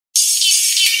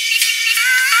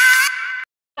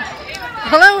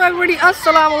everybody,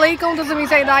 assalamu alaikum. This is me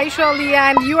Sayyid Aisha Ali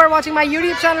and you are watching my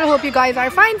YouTube channel. Hope you guys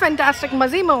are fine, fantastic,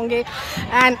 maze mein honge.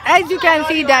 And as you can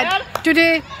see that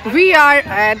today we are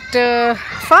at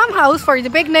farmhouse for the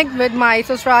picnic with my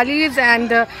Susralis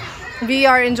and we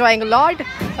are enjoying a lot.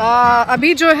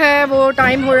 अभी जो है वो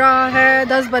time हो रहा है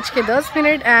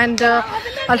 10:10 and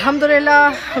alhamdulillah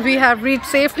we have reached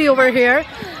safely over here.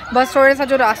 बस थोड़ा सा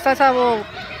जो रास्ता था वो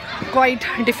quite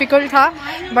difficult था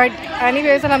but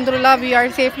anyways alhamdulillah we are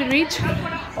safely reached.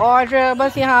 और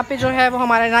बस यहाँ पे जो है वो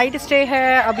हमारा नाइट स्टे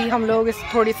है. अभी हम लोग इस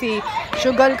थोड़ी सी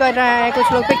शुगल कर रहे हैं,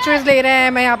 कुछ लोग पिक्चर्स ले रहे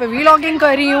हैं, मैं यहाँ पे व्लॉगिंग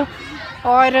कर रही हूँ.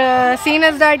 और सीन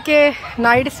इज़ दैट के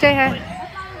नाइट स्टे है,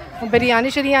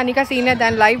 बिरयानी शरियानी का सीन है,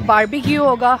 दैन लाइव बारबेक्यू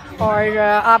होगा और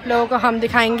आप लोगों को हम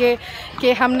दिखाएंगे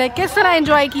कि हमने किस तरह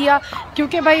एंजॉय किया.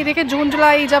 क्योंकि भाई देखिए जून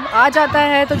जुलाई जब आ जाता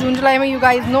है तो जून जुलाई में यू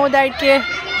गाइस नो दैट के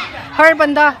हर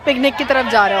बंदा पिकनिक की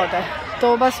तरफ जा रहा होता है.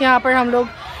 तो बस यहाँ पर हम लोग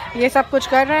ये सब कुछ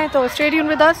कर रहे हैं. तो stay tuned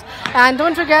with us and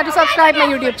don't forget to subscribe my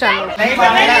YouTube channel.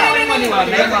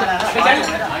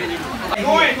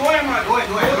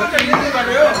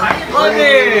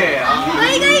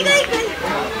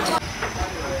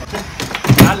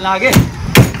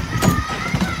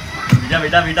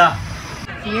 बेटा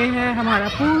ये है हमारा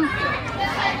पूल,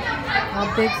 आप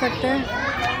देख सकते हैं.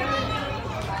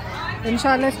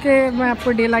 इंशाल्लाह इसके मैं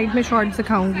आपको डे लाइट में शॉर्ट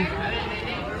दिखाऊंगी.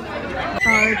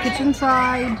 और किचन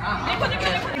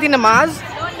साइड नमाज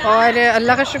और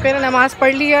अल्लाह का शुक्र है नमाज़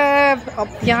पढ़ लिया है. अब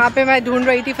यहाँ पे मैं ढूंढ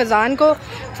रही थी फ़ज़ान को.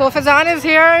 सो फ़ज़ान is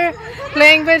here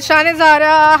playing with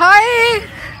शानिज़ारा. Hi.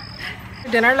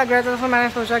 Dinner लग रहा था तो मैंने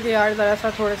सोचा कि यार ज़रा सा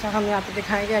थोड़ा सा हम यहाँ पे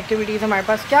दिखाएंगे एक्टिविटीज़ हमारे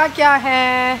पास क्या क्या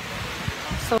है.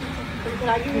 सो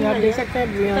आप देख सकते हैं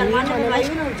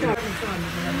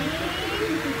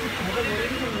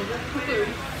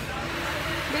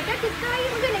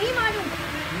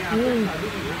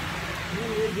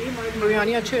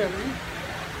बिरयानी अच्छी है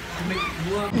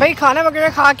भाई. खाना वगैरह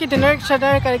खा के डिनर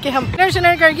शनर करके हम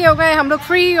हो गए हम लोग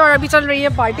फ्री. और अभी चल रही है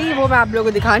पार्टी, वो मैं आप लोगों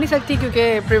को दिखा नहीं सकती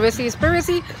क्योंकि प्राइवेसी इज़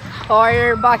प्राइवेसी.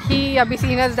 और बाकी अभी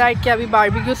सीन इज़ दैट कि अभी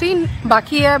बारबेक्यू सीन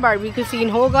बाकी है, बारबेक्यू सीन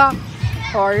होगा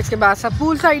और इसके बाद सब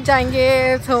पूल साइड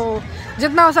जाएंगे. तो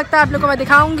जितना हो सकता है आप लोगों को मैं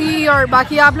दिखाऊंगी और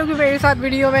बाकी आप लोग भी मेरे साथ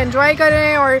वीडियो में एंजॉय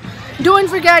करें. और don't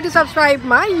forget to subscribe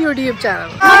my YouTube channel.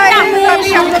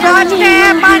 अभी हम लोग आ चुके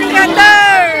हैं पानी के अंदर.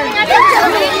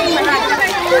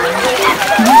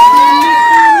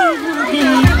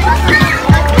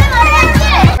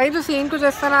 भाई तो सीन कुछ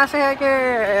इस तरह से है कि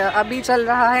अभी चल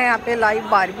रहा है यहाँ पे लाइव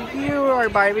बारबेक्यू और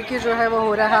बारबेक्यू जो है वो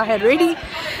हो रहा है रेडी.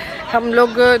 हम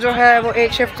लोग जो है वो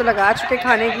एक शिफ्ट तो लगा चुके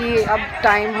खाने की. अब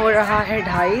टाइम हो रहा है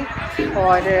 2:30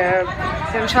 और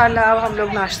इंशाल्लाह अब हम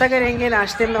लोग नाश्ता करेंगे.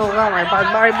 नाश्ते में होगा हमारे पास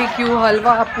बारबेक्यू,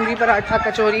 हलवा, पूरी, पराठा,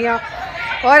 कचौरियाँ.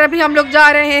 और अभी हम लोग जा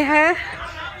रहे हैं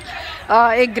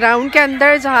एक ग्राउंड के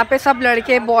अंदर जहाँ पे सब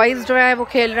लड़के बॉयज़ जो है वो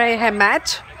खेल रहे हैं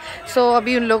मैच. सो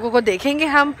अभी उन लोगों को देखेंगे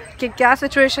हम कि क्या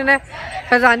सिचुएशन है.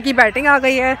 फैज़ान की बैटिंग आ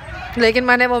गई है लेकिन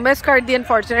मैंने वो मिस कर दी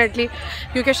अनफॉर्चुनेटली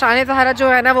क्योंकि शान ज़हरा जो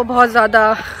है ना वो बहुत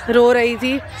ज़्यादा रो रही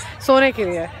थी सोने के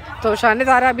लिए. तो शान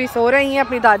ज़हरा अभी सो रही हैं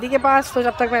अपनी दादी के पास. तो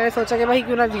जब तक मैंने सोचा कि भाई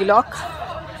क्यों ना व्लॉग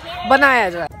बनाया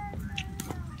जाए.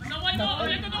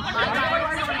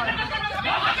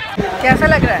 कैसा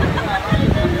लग रहा है?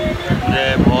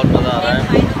 मुझे बहुत मज़ा आ रहा है.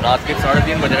 रात के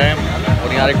 3:30 बज रहे हैं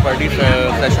और यहाँ एक पार्टी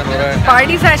सेशन हो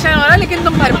रहा है. लेकिन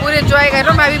तुम भरपूर एंजॉय कर रहे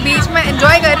हो. मैं भी बीच में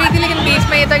एंजॉय कर रही थी लेकिन बीच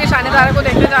में ये था कि शानिज़ारा को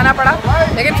देखने जाना पड़ा.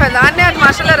 लेकिन फैज़ान ने आज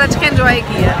माशाल्लाह रच के एंजॉय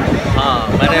किया. हाँ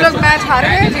तुम लोग मैच हार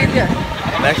गए जीत गए?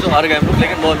 मैच तो हार गए हम लोग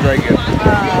लेकिन बहुत एंजॉय किया.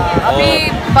 अभी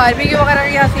बारबेक्यू वगैरह का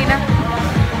क्या सीन है?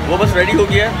 वो बस रेडी हो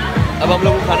गया है. अब हम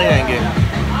लोग खाने जाएंगे.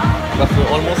 बस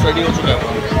ऑलमोस्ट रेडी हो चुका है.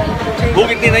 भूख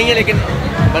इतनी नहीं है लेकिन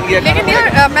बन गया. लेकिन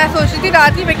यार मैं सोच रही थी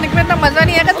रात की पिकनिक में इतना मज़ा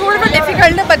नहीं आएगा. थोड़ा सा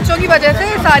डिफिकल्ट है बच्चों की वजह से.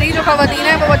 सारी जो ख़वातीन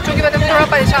है वो बच्चों की वजह से थोड़ा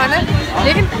परेशान है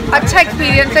लेकिन अच्छा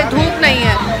एक्सपीरियंस है. धूप नहीं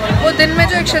है. वो दिन में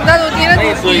जो एक शिद्दत होती है ना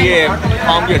तो ये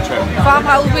फार्म भी अच्छा है. फार्म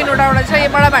हाउस भी नो डाउट अच्छा है. ये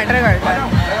बड़ा मैटर करता है.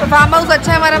 तो फार्म हाउस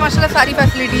अच्छा है हमारा माशाल्लाह. सारी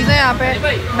फैसिलिटीज़ हैं यहाँ पे.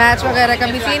 मैच वगैरह का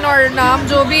भी सीन और नाम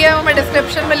जो भी है वो मैं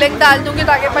डिस्क्रिप्शन में लिंक डाल दूँगी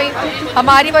ताकि भाई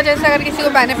हमारी वजह से अगर किसी को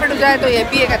बेनिफिट हो जाए तो ये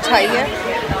भी एक अच्छा ही है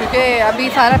क्योंकि अभी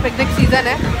सारा पिकनिक सीज़न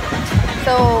है.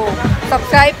 तो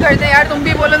सब्सक्राइब कर दें यार. तुम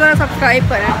भी बोलो ज़रा सब्सक्राइब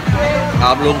करें.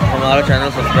 आप लोग हमारा चैनल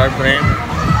सब्सक्राइब करें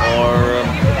और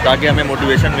ताकि हमें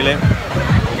मोटिवेशन मिले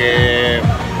कि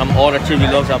हम और अच्छे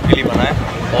वीडियोस आपके लिए बनाएं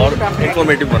और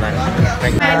इंफॉर्मेटिव बनाएं.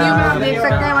 मेन्यू में आप देख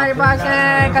सकते हैं हमारे पास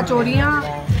है कचौरियाँ,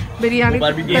 बिरयानी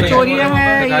कचौरियाँ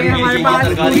है, ये हमारे पास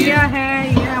पूरियाँ हैं,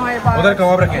 ये हमारे पास उधर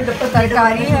कबाब रखें,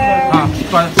 तरकारी है.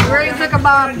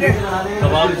 कबाब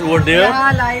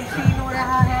यहाँ लाइव सीन हो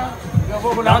रहा है.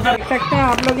 देख सकते हैं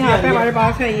आप लोग यहाँ पे हमारे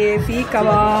पास है ये सीख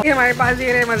कबाब, हमारे पास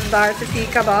ये रहे मज़ेदार से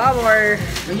सीख कबाब और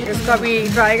इसको भी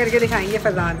ट्राई करके दिखाएंगे।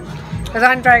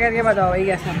 फैज़ान ट्राई करके बताओ भाई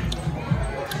कैसा।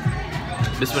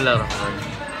 बिस्मिल्लाह।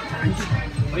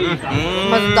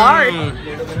 मज़ेदार,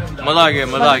 मज़ा आ गया,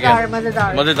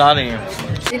 मज़ेदार नहीं है।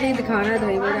 ये दिखाना है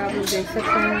दही बड़े, आप लोग देख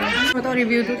सकते हैं। बताओ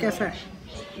रिव्यू तो कैसा है?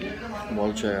 बहुत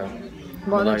अच्छा है,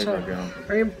 बहुत अच्छा है।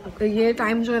 और ये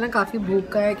टाइम जो है ना काफ़ी भूख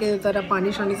का है कि ज़रा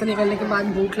पानी शानी से निकलने के बाद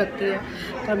भूख लगती है,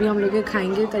 तो अभी हम लोग ये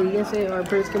खाएंगे तरीके से और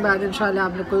फिर उसके बाद इंशाल्लाह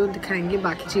आप लोग को दिखाएंगे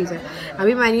बाकी चीज़ें।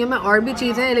 अभी मेन्यू में और भी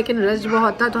चीज़ें हैं लेकिन रश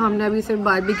बहुत था तो हमने अभी सिर्फ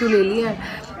बारबेक्यू ले लिया है,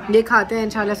 ये खाते हैं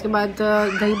इंशाल्लाह। इसके बाद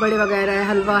दही बड़े वगैरह है,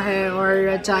 हलवा है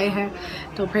और चाय है,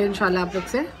 तो फिर इंशाल्लाह आप लोग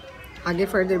से आगे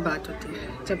फर्दर बात होती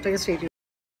है। जब तक स्टेडियम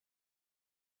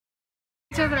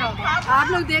आप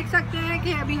लोग देख सकते हैं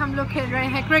कि अभी हम लोग खेल रहे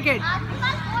हैं क्रिकेट।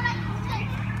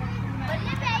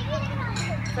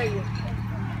 सही है,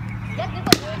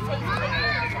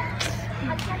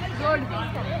 गुड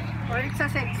और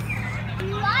एक्सरसाइज।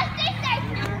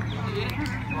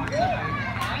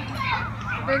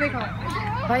 देखो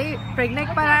भाई पिकनिक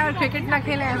पर आए और क्रिकेट ना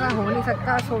खेलें ऐसा हो नहीं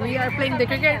सकता। So we are playing the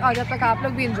cricket और जब तक आप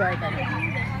लोग भी इंजॉय करें,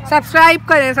 सब्सक्राइब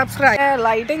करें।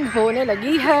 लाइटिंग होने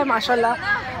लगी है माशाल्लाह,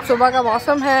 सुबह का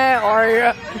मौसम है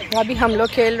और अभी हम लोग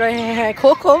खेल रहे हैं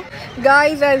kho kho.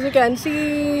 Guys as you can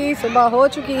see सुबह हो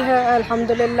चुकी है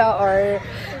अल्हम्दुलिल्लाह और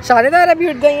शानदारा भी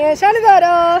उठ गई हैं।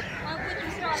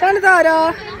 शानदारा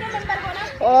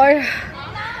और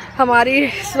हमारी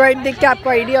स्वेट देख के आपको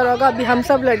आइडिया होगा, अभी हम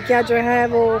सब लड़कियां जो हैं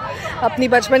वो अपनी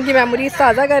बचपन की मेमोरीज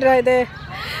ताज़ा कर रहे थे,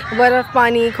 बर्फ़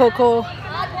पानी खो खो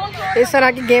इस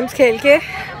तरह के गेम्स खेल के।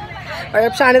 और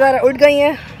अब शानदारा उठ गई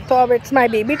हैं तो अब इट्स माय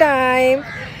बेबी टाइम।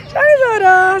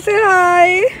 शानदारा से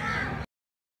हाय।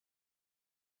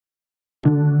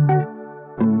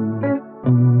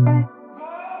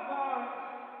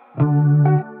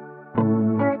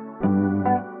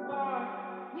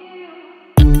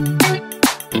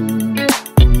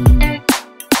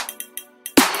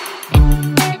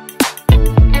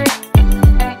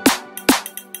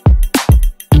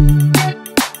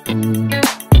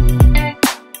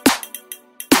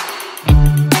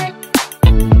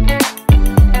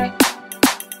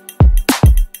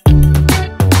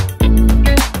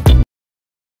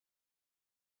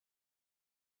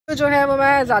 जो है वो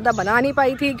मैं ज़्यादा बना नहीं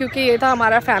पाई थी क्योंकि ये था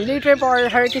हमारा फैमिली ट्रिप और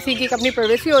हर किसी की अपनी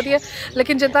प्राइवेसी होती है,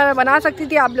 लेकिन जितना मैं बना सकती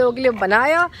थी आप लोगों के लिए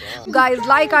बनाया। Guys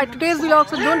like our today's vlog,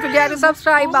 so don't forget to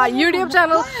subscribe our YouTube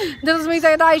channel. This is me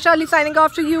Syeda Ayesha Ali signing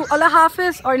off to you. अल्लाह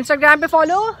हाफिज़। और इंस्टाग्राम पे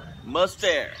फॉलो मस्त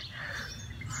है।